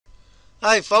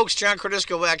Hi folks,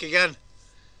 Champ.2016 back again.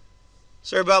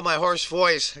 Sorry about my hoarse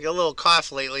voice. I got a little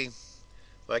cough lately,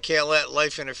 but I can't let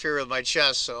life interfere with my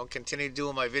chest, so I'll continue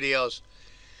doing my videos.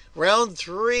 Round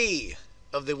 3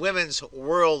 of the Women's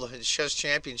World Chess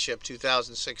Championship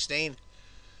 2016.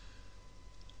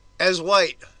 As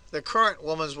white, the current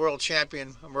Women's World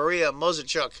Champion, Maria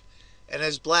Muzychuk, and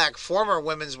as black, former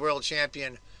Women's World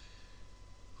Champion,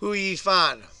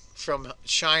 Hou-Rd.3 from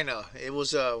China. It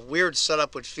was a weird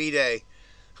setup with FIDE.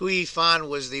 Hou-Rd.3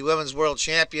 was the Women's World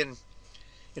Champion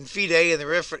in FIDE, and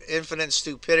their infinite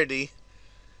stupidity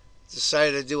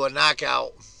decided to do a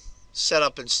knockout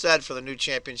setup instead for the new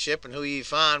championship, and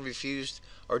Hou-Rd.3 refused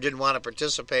or didn't want to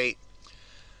participate,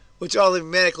 which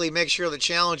automatically makes sure the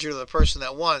challenger the person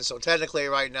that won. So technically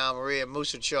right now, Maria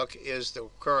Muzychuk is the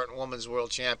current Women's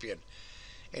World Champion.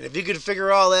 And if you can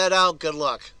figure all that out, good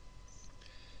luck.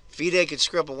 FIDE could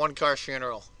screw up a one-car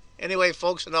funeral. Anyway,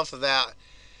 folks, enough of that.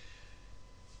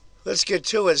 Let's get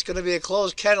to it. It's going to be a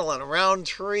closed kettle in round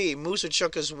 3.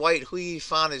 Muzychuk is white,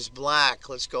 Hou-Rd.3 is black.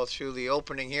 Let's go through the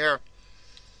opening here.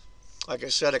 Like I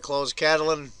said, a closed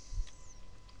kettle in.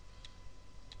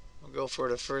 We'll go for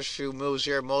the first few moves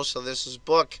here. Most of this is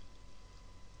book.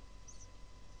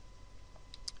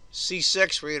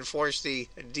 C6 reinforce the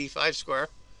D5 square.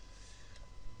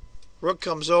 Rook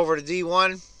comes over to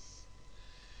D1.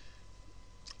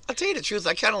 I'll tell you the truth,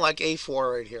 I kind of like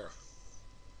A4 right here.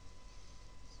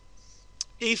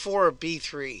 E4 or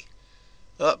B3.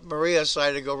 Maria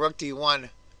decided to go Rook D1,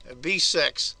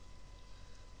 B6.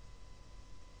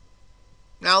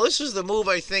 Now this is the move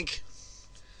I think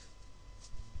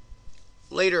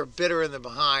later bitter in the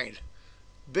behind.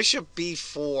 Bishop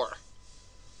B4.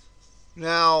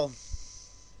 Now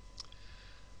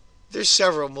there's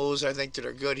several moves I think that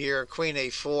are good here. Queen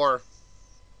A4.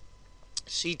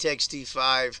 C takes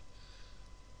D5.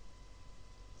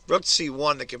 Rook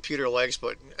C1 the computer likes,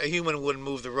 but a human wouldn't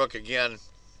move the rook again.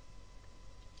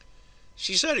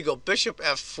 She decided to go Bishop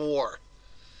F4.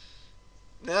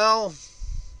 Now,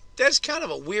 that's kind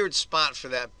of a weird spot for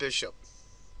that bishop.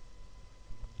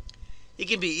 He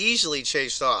can be easily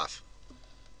chased off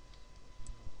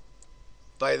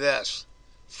by this,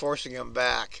 forcing him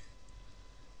back.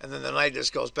 And then the knight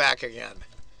just goes back again.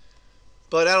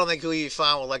 But I don't think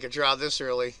Hou-Rd.3 will like a draw this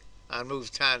early on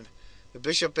move 10. The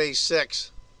bishop A6.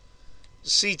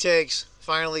 C takes.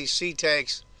 Finally, C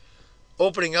takes.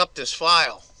 Opening up this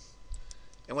file.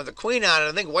 And with the queen on it,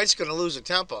 I think white's going to lose a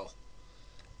tempo.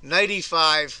 Knight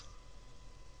E5.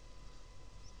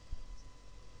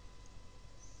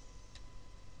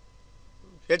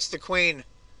 Hits the queen.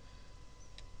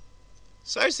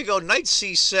 Decides to go Knight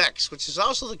C6, which is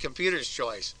also the computer's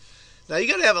choice. Now, you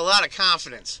got to have a lot of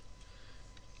confidence.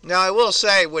 Now, I will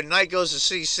say, when knight goes to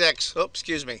C6, oops,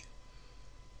 excuse me,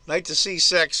 knight to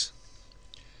C6,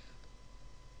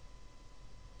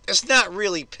 it's not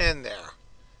really pinned there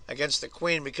against the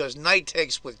queen because knight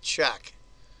takes with check,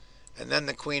 and then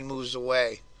the queen moves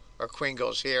away, or queen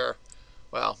goes here,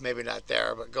 well, maybe not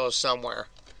there, but goes somewhere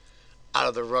out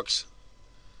of the rook's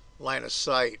line of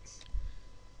sight.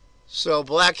 So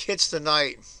black hits the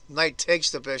knight, knight takes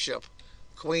the bishop,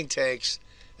 queen takes,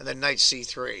 and then knight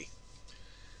C3.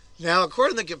 Now,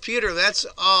 according to the computer, that's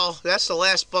the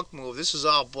last book move. This is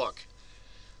all book.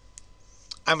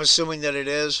 I'm assuming that it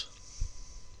is.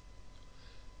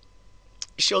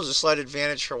 It shows a slight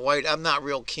advantage for white. I'm not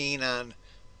real keen on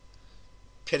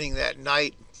pinning that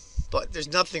knight, but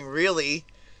there's nothing really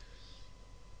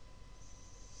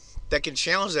that can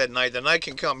challenge that knight. The knight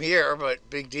can come here, but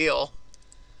big deal.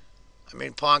 I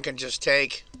mean, pawn can just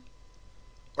take,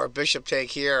 or bishop take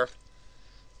here.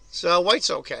 So white's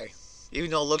okay,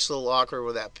 even though it looks a little awkward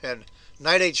with that pin.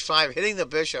 Knight H5, hitting the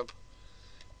bishop.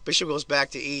 Bishop goes back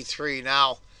to E3.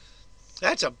 Now,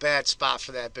 that's a bad spot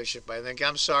for that bishop, I think.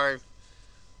 I'm sorry,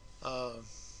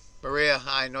 Maria,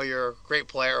 I know you're a great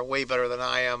player, way better than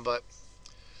I am, but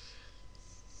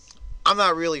I'm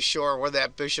not really sure where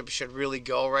that bishop should really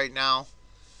go right now.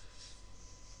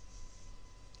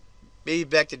 Maybe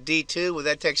back to D2, well,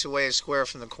 that takes away a square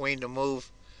from the queen to move.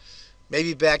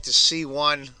 Maybe back to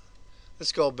C1.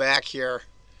 Let's go back here.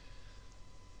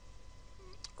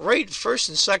 Right, first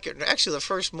and second, actually the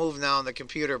first move now on the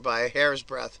computer by a hair's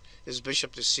breadth is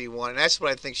bishop to C1, and that's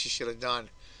what I think she should have done.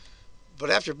 But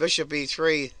after bishop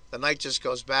E3, the knight just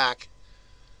goes back.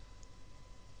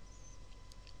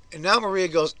 And now Maria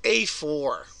goes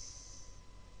A4.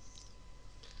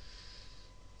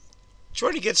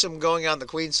 Trying to get some going on the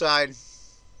queen side.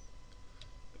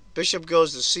 Bishop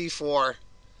goes to C4,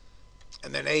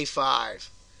 and then A5.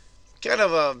 Kind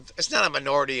of a, it's not a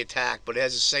minority attack, but it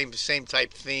has the same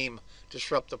type theme.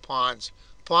 Disrupt the pawns.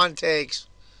 Pawn takes,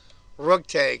 rook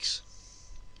takes.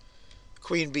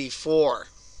 Queen b4.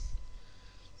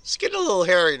 It's getting a little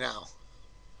hairy now.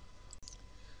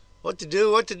 What to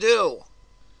do, what to do?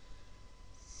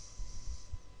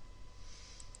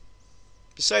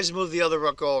 Besides move the other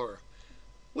rook over,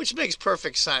 which makes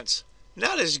perfect sense.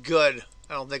 Not as good,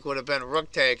 I don't think, would have been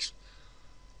rook takes.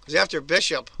 Because after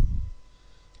bishop,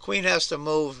 queen has to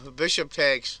move, bishop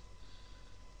takes,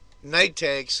 knight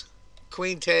takes,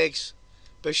 queen takes,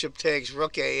 bishop takes,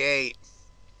 rook a8.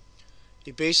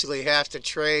 You basically have to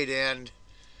trade, and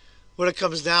what it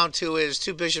comes down to is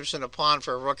two bishops and a pawn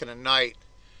for a rook and a knight.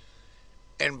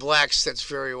 And black sits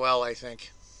very well, I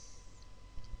think.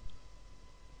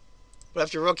 But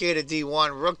after rook a to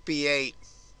d1, rook b8,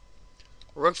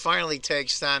 rook finally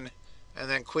takes then, and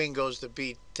then queen goes to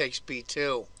b, takes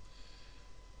b2.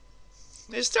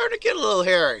 It's starting to get a little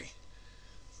hairy.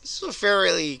 This is a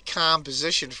fairly calm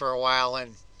position for a while,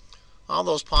 and all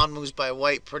those pawn moves by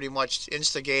white pretty much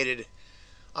instigated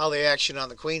all the action on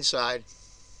the queen side.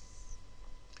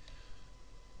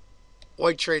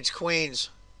 White trades queens.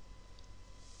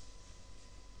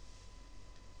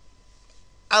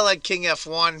 I like king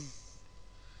f1.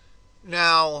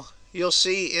 Now, you'll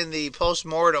see in the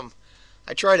post-mortem,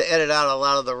 I try to edit out a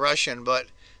lot of the Russian, but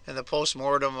in the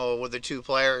post-mortem with the two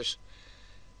players,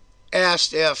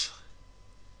 asked if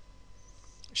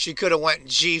she could have went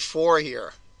g4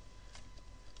 here.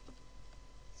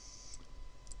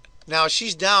 Now,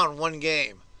 she's down one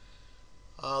game.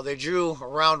 They drew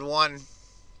round 1.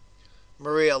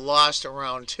 Maria lost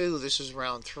round 2. This is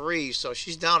round 3, so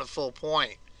she's down a full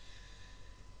point.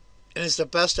 And it's the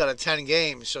best out of 10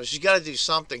 games, so she's got to do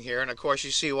something here. And, of course,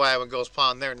 you see why when it goes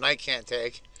pawn there, knight can't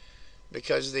take,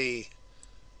 because the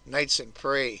knight's in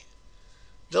pre.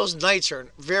 Those knights are in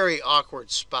very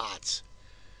awkward spots.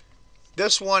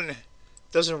 This one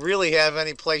doesn't really have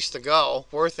any place to go,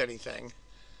 worth anything.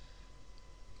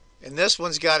 And this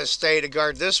one's got to stay to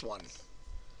guard this one.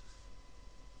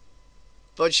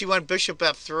 But she went bishop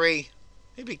f3.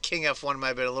 Maybe king f1 might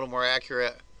have been a little more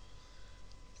accurate.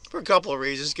 For a couple of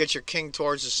reasons. Get your king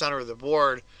towards the center of the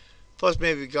board. Plus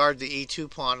maybe guard the e2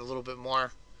 pawn a little bit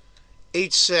more.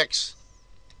 h6.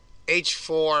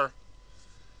 h4.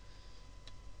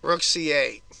 Rook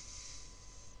c8.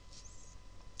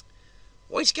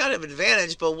 White's got an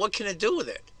advantage, but what can it do with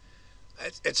it?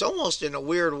 It's almost, in a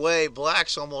weird way,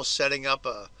 black's almost setting up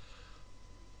a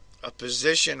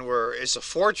position where it's a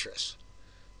fortress.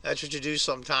 That's what you do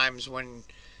sometimes when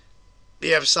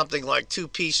you have something like 2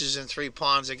 pieces and 3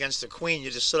 pawns against the queen.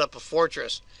 You just set up a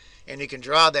fortress, and you can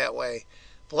draw that way.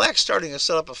 Black's starting to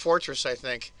set up a fortress, I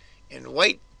think. And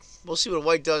white, we'll see what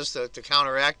white does to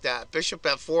counteract that. Bishop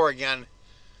f4 again.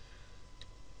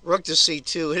 Rook to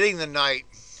c2, hitting the knight.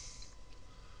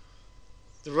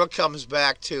 The rook comes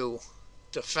back to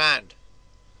defend.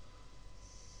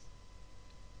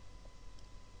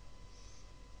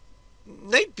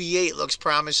 Knight b8 looks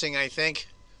promising, I think.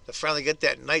 To finally get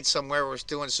that knight somewhere where it's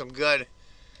doing some good.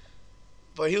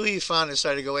 But Hou-Rd.3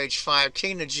 decided to go h5.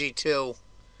 King to g2.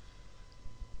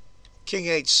 King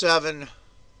h7.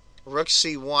 Rook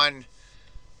c1.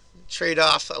 Trade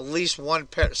off at least one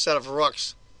set of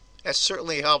rooks. That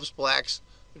certainly helps black's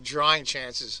drawing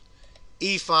chances.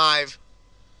 e5.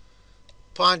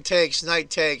 Pawn takes, knight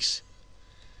takes.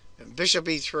 And bishop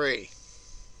e3.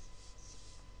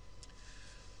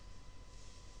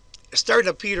 It's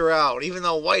starting to peter out, even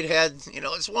though white had,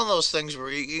 it's one of those things where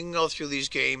you can go through these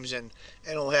games and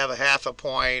it'll have a half a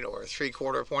point or a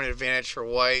 3/4 point advantage for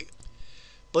white.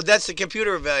 But that's the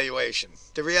computer evaluation.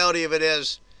 The reality of it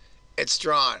is, it's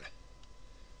drawn.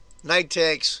 Knight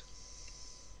takes.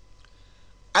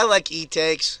 I like e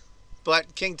takes,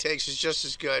 but king takes is just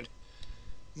as good.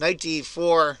 Knight to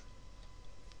e4.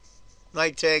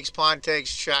 Knight takes, pawn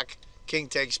takes, check. King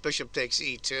takes, bishop takes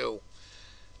e2.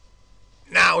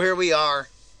 Now, here we are.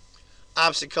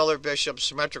 Opposite color bishops,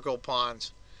 symmetrical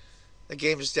pawns. The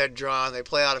game is dead drawn. They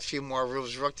play out a few more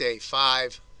moves. Rook to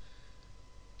a5.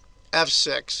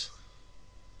 f6.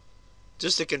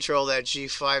 Just to control that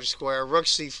g5 square. Rook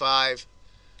c5.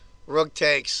 Rook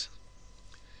takes.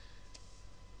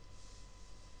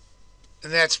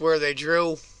 And that's where they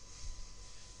drew.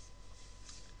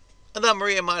 I thought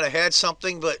Maria might have had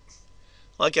something, but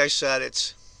like I said,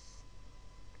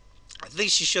 I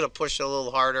think she should have pushed a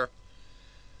little harder.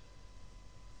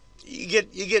 You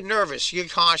get nervous, you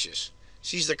get cautious.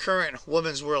 She's the current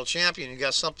women's world champion. You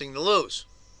got something to lose.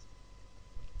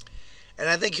 And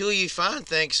I think Hou-Rd.3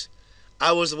 thinks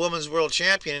I was the women's world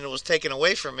champion and it was taken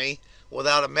away from me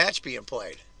without a match being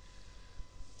played.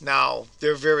 Now,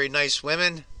 they're very nice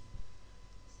women.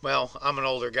 Well, I'm an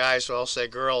older guy, so I'll say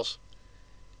girls.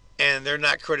 And they're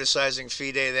not criticizing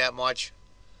FIDE that much.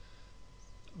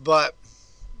 But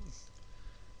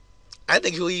I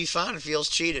think Hui Fan feels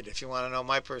cheated, if you want to know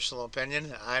my personal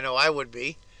opinion. I know I would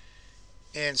be.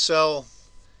 And so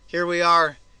here we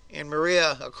are. And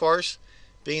Maria, of course,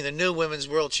 being the new women's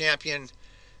world champion,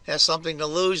 has something to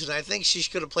lose. And I think she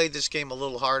could have played this game a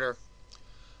little harder.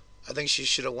 I think she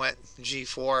should have went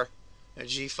G4 and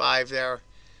G5 there.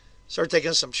 Start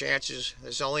taking some chances.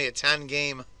 There's only a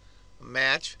 10-game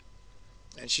match.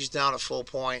 And she's down a full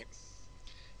point.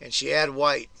 And she had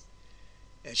white.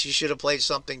 And she should have played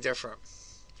something different.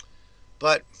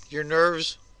 But your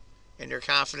nerves and your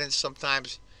confidence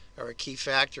sometimes are a key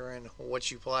factor in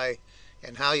what you play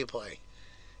and how you play.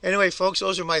 Anyway, folks,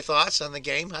 those are my thoughts on the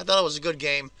game. I thought it was a good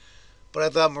game, but I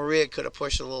thought Maria could have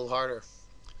pushed a little harder.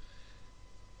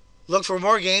 Look for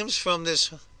more games from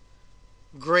this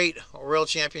great World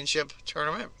Championship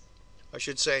tournament. I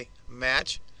should say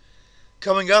match.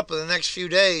 Coming up in the next few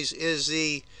days is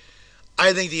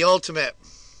I think the ultimate,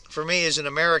 for me as an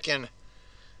American,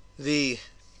 the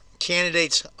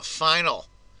candidates final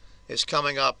is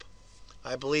coming up.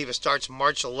 I believe it starts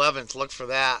March 11th. Look for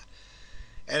that.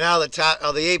 And out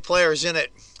of the 8 players in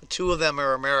it, 2 of them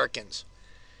are Americans.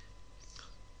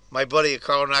 My buddy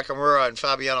Carlo Nakamura and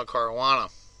Fabiano Caruana.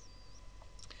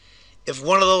 If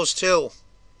one of those 2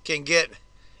 can get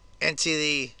into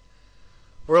the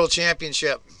World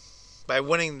Championship by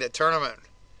winning the tournament,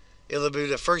 it'll be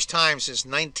the first time since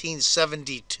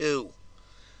 1972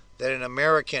 that an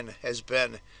American has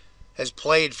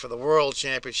played for the World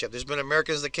Championship. There's been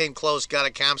Americans that came close.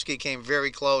 Gatakamsky came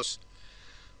very close.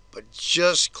 But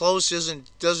just close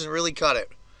doesn't really cut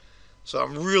it. So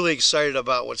I'm really excited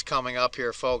about what's coming up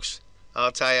here, folks.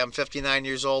 I'll tell you, I'm 59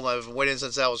 years old. I've been waiting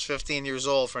since I was 15 years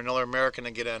old for another American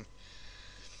to get in.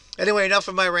 Anyway, enough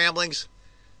of my ramblings.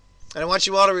 And I want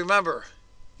you all to remember,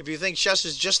 if you think chess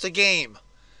is just a game,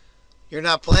 you're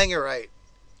not playing it right.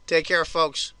 Take care,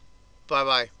 folks.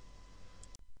 Bye-bye.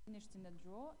 Finished in a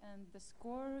draw, and the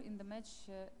score in the match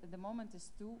at the moment is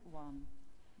 2-1.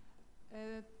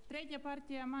 Третя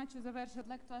партія матчу завершила. I'd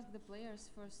like to ask the players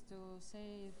first to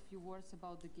say a few words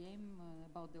about the game,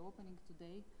 about the opening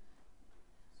today.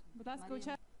 Будь ласка,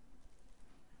 Марія.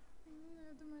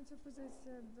 Я думаю, ця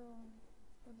позиція до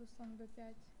ходу слон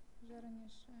b5 вже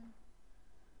раніше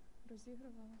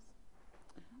розігрувалася.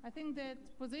 I think that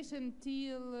position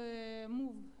till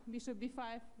move bishop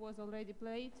b5 was already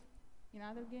played in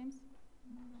other games.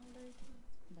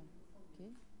 Да.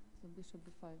 Okay. So bishop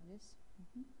b5, yes.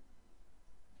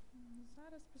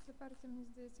 Зараз після партії мені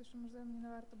здається, що можливо мені не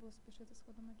варто було спішити з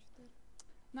ходом a4.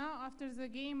 Now after the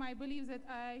game I believe that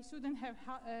I shouldn't have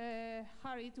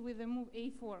hurried with the move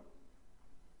a4.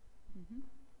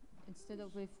 Instead of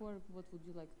a4, what would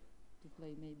you like to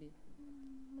play maybe?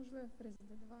 Можливо, ферзь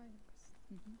d2 якось.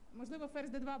 Можливо,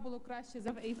 ферзь d2 було краще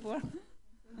за a4.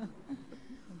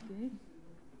 Okay.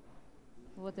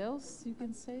 What else you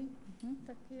can say?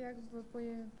 Так якби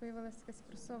появилася якась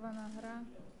пресована гра.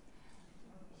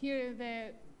 Here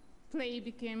the play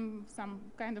became some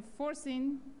kind of forcing.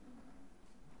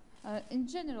 In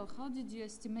general, how did you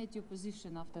estimate your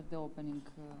position after the opening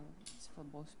for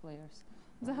both players?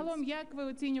 Загалом, як ви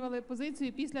оцінювали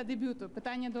позицію після дебюту?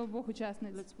 Питання до обох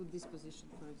учасниць. Let's put this position,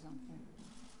 for example.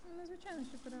 Ну, звичайно,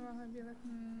 що перевага білих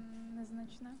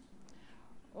незначна.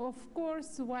 Of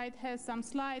course, white has some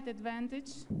slight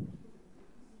advantage,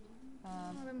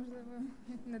 Але, можливо,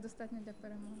 недостатньо для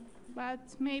перемоги.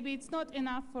 but maybe it's not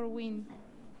enough for win.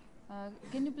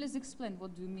 Can you please explain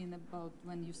what do you mean about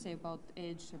when you say about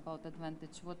edge, about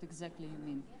advantage? What exactly you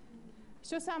mean?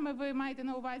 Що саме ви маєте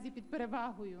на увазі під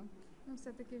перевагою? Ну,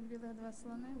 все-таки в білих 2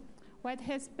 слони. White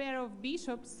has pair of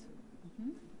bishops.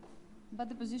 But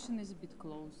the position is a bit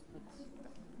closed. But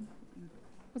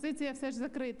Позиція все ж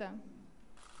закрита.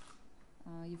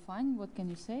 you fine? What can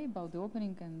you say about the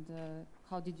opening and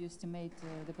how did you estimate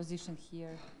the position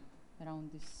here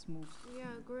around this move?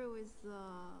 Yeah, I agree with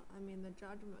the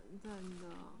judgment and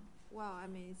well, I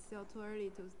mean, it's still too early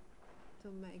to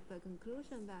make the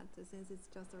conclusion that since it's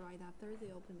just right after the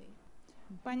opening.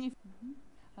 Пані,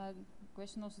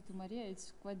 Question also to Maria.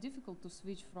 It's quite difficult to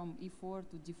switch from e4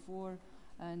 to d4,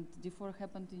 and d4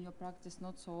 happened in your practice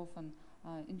not so often.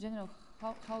 In general,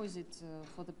 how is it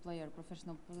for the player,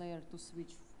 professional player, to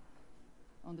switch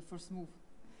on the first move?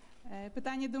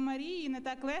 питання до Марії. Не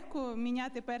так легко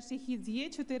міняти перший хід з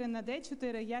Е4 на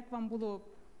Д4. Як вам було?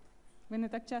 Ви не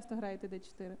так часто граєте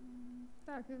Д4.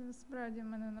 Так, справді в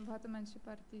мене набагато менші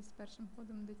партії з першим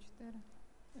ходом d4.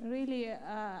 Really,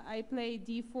 I play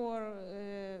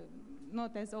D4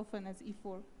 not as often as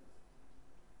E4.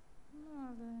 Ну,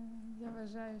 але я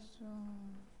вважаю, що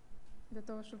для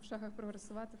того, щоб в шахах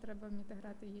прогресувати, треба вміти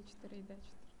грати Е4 і Д4.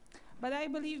 But I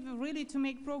believe really to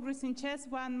make progress in chess,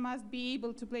 one must be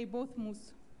able to play both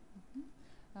moves.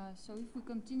 So if we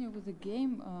continue with the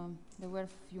game, there were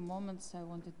a few moments I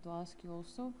wanted to ask you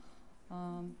also.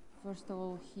 First of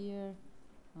all, here,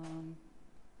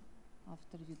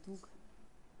 after you took,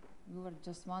 we were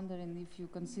just wondering if you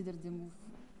considered the move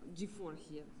g4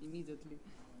 here immediately.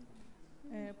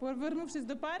 Повернувшись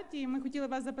до партії, ми хотіли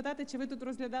вас запитати, чи ви тут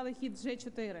розглядали хід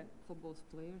G4 For both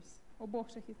players. обох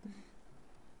шахістів.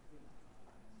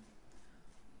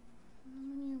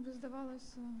 Ну, мені би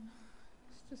здавалося,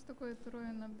 що з такою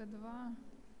турою на Б2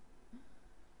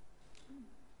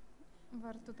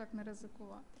 варто так не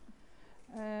ризикувати.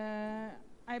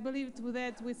 I believe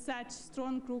that with such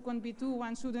strong rook on b2,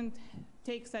 one shouldn't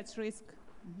take such risk.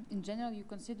 In general, you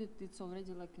considered it's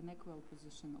already like an equal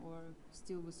position or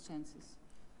still with chances?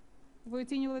 Ви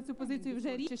оцінювали цю позицію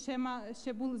вже рік, чи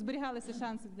ще зберігалися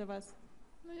шанси для вас?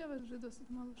 Ну, я вважаю, вже досить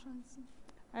мало шансів.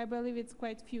 I believe it's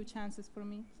quite few chances for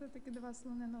me. Все-таки два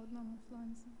слони на одному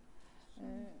фланзі.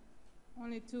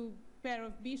 Only two pair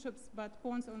of bishops, but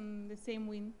pawns on the same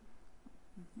wing.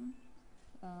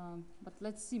 But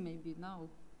let's see maybe now,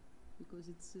 because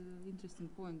it's an interesting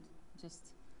point. Just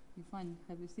you find,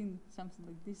 have you seen something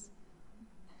like this?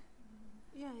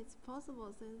 Yeah, it's possible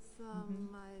since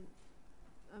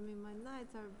my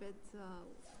knights are a bit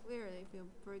weird. If you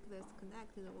break this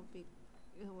connect,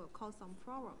 it will cause some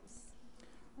problems.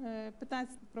 15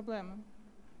 проблеми.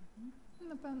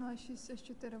 Напевно, А6,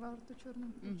 С4 варто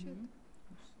чорним включити.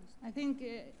 I think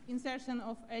insertion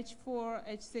of h4,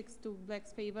 h6 to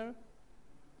black's favor.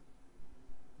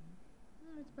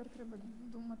 Ну, і тепер треба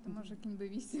думати, може кінь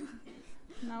Б8.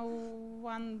 Now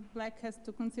one black has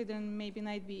to consider maybe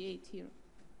knight b8 here.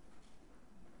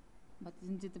 But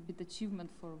isn't it a bit achievement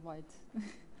for white?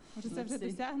 Може це вже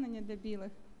досягнення для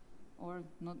білих? Or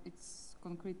not, it's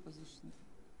concrete position?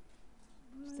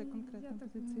 Це конкретна Я так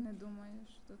позиція. не думаю,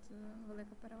 що тут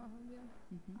велика перевага в білих.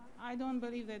 I don't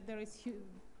believe that there is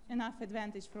enough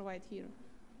advantage for white here.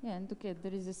 Yeah, and okay,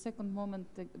 there is a second moment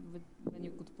when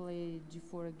you could play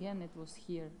g4 again. It was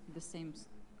here, the same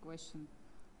question,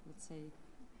 let's say.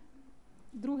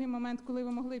 Другий момент, коли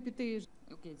ви могли піти.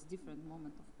 Okay, it's different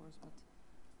moment, of course, but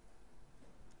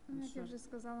Ну, як я вже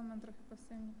сказала, у мене трохи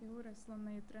пасивні фігури, слон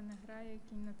на Е3 не грає,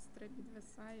 кінь на С3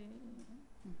 підвисає.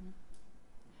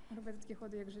 І робити такі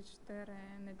ходи, як G4,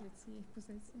 не для цієї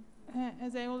позиції.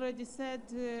 As I already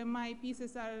said, my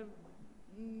pieces are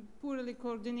poorly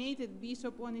coordinated.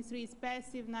 Bishop on e3 is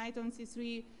passive, knight on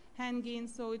c3 hanging,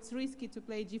 so it's risky to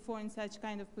play g4 in such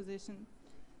kind of position.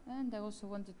 And I also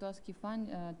wanted to ask Ifan,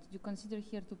 did you consider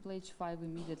here to play h5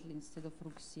 immediately instead of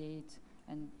rook c8,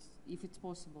 and if it's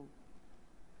possible?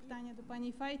 Питання до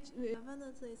пані Фай.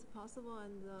 Definitely it's possible,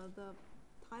 and the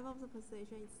type of the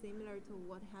position is similar to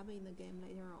what happened in the game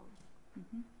later on.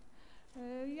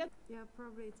 Yeah,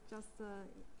 probably it's just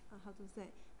how to say,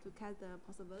 to catch the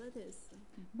possibilities.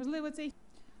 Можливо, цей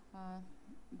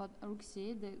But rook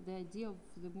c8, the idea of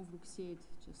the move rook c8,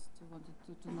 just wanted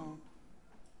to know,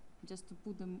 just to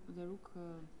put the rook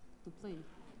to play.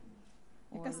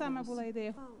 яка саме була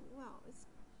ідея? Oh, well, it's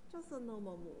just a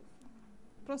normal move.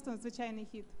 Просто звичайний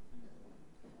хід.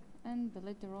 And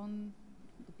later on,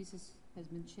 the pieces has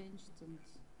been changed and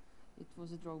it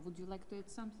was a draw. Would you like to add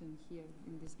something here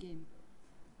in this game?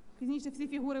 Пізніше всі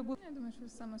фігури були. Я думаю, що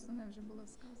саме основне вже було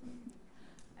сказано.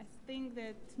 I think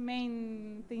that main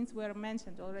things were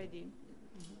mentioned already.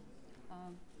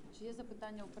 Чи є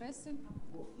запитання у преси?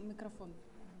 Мікрофон.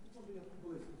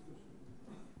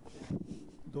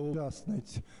 До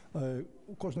учасниць.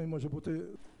 У кожної може бути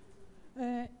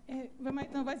Ви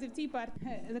маєте на увазі в цій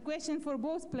партії. The question for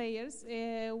both players,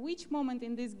 which moment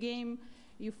in this game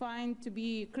you find to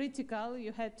be critical,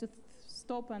 you had to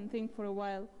stop and think for a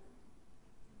while?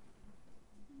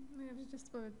 Ну, я вже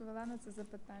частково відповіла на це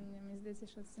запитання. Мені здається,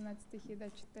 що 17-й хід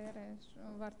А4, що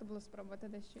варто було спробувати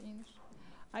дещо інше.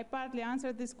 I partly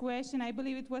answered this question. I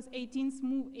believe it was 18th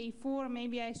move A4.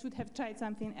 Maybe I should have tried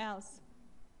something else.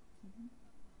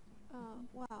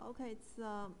 Well, okay, it's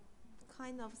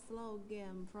kind of slow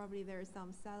game. Probably there are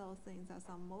some subtle things at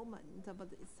some moment, but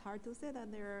it's hard to say that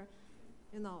there are,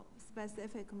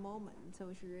 specific moments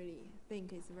which really think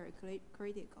is very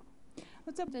critical.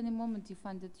 At any moment you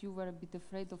find that you were a bit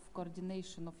afraid of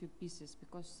coordination of your pieces,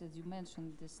 because as you mentioned,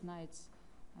 these knights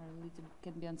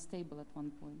can be unstable at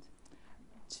one point.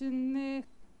 Чи не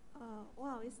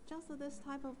Well, it's just this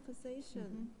type of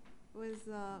position with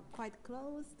quite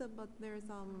closed, but there are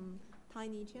some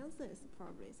tiny chances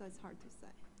probably, so it's hard to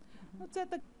say. Ну, це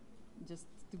так. Just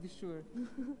to be sure.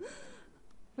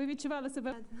 Ви відчували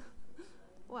себе But,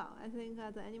 well, I think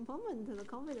at any moment the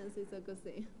confidence is a good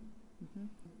thing.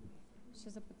 Ще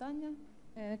запитання?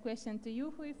 Question to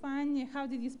you, Huifan. How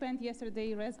did you spend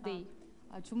yesterday rest day?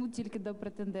 А чому тільки до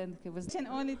претендентки? Ви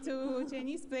Question only to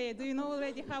Chinese player. Do you know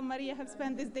already how Maria have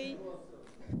spent this day?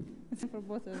 For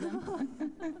both of them.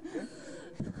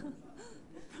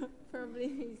 Probably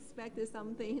expected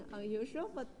something unusual,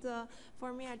 but for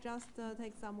me, I just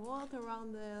take some walk around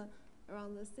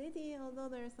the city. Although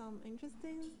there's some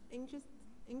interesting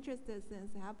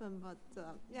things happen, but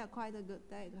yeah, quite a good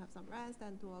day to have some rest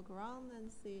and to walk around and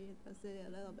see the city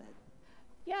a little bit.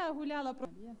 Я гуляла про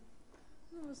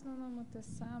Ну, в основному те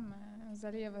саме.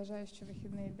 Взагалі я вважаю, що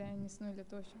вихідний день існує для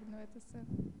того, щоб відновити сили.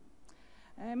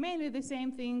 mainly the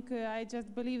same thing. I just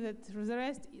believe that the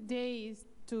rest day is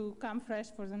to come fresh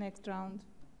for the next round.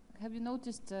 Have you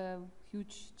noticed a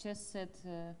huge chess set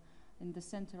in the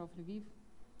center of Lviv?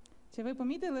 Чи ви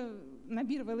помітили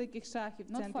набір великих шахів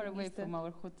в Not центрі far away міста? from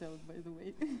our hotel, by the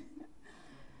way.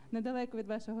 Недалеко від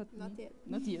вашого Not yet.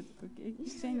 Not yet,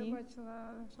 okay. Ще Я ні.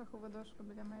 бачила шахову дошку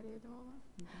біля мерії Львова.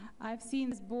 I've seen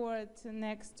this board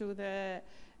next to the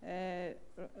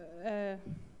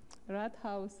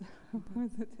Rathaus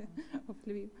of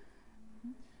Lviv.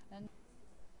 And-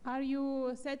 Are you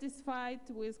satisfied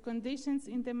with conditions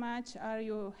in the match? Are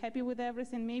you happy with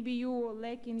everything? Maybe you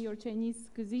lack in your Chinese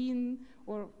cuisine,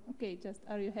 or okay, just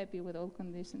are you happy with all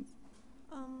conditions?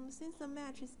 Since the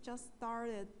match is just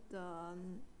started,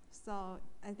 so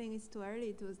I think it's too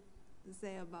early to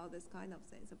say about this kind of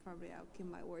thing. So probably I'll keep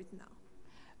my words now.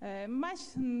 Матч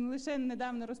лише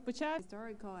недавно розпочався,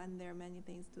 Historical, and there are many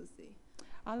things to see.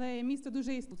 але місто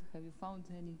дуже історичне. Have you found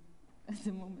any at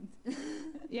the moment?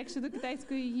 Як щодо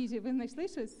китайської їжі, ви знайшли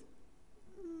щось?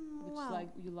 Which Well,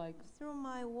 you like? through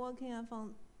my walking, I found,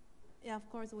 yeah, of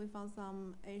course, we found some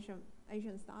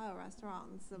Asian style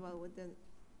restaurants, but we didn't,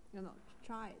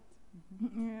 try it.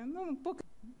 Ну, поки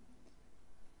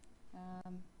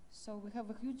So we have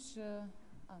a huge.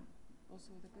 Also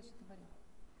with the question to Maria.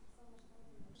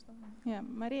 yeah,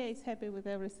 Maria is happy with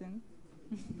everything.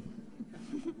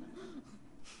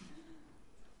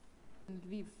 In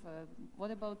Lviv,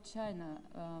 what about China?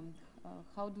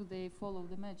 How do they follow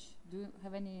the match? Do you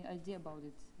have any idea about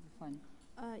it? Fine.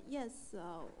 Yes,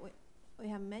 we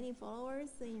have many followers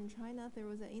in China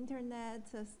through the internet.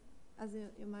 As you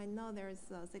might know, there's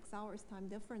 6 hours time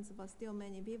difference, but still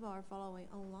many people are following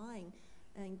online,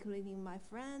 including my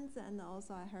friends, and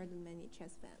also I heard many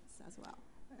chess fans as well.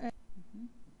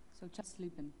 So just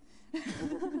sleeping.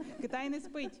 Китай не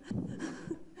спить.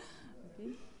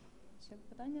 Okay. Ще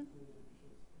питання?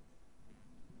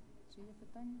 Чи є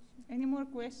питання ще? Any more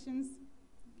questions?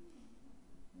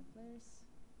 The players?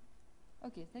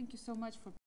 Okay, thank you so much for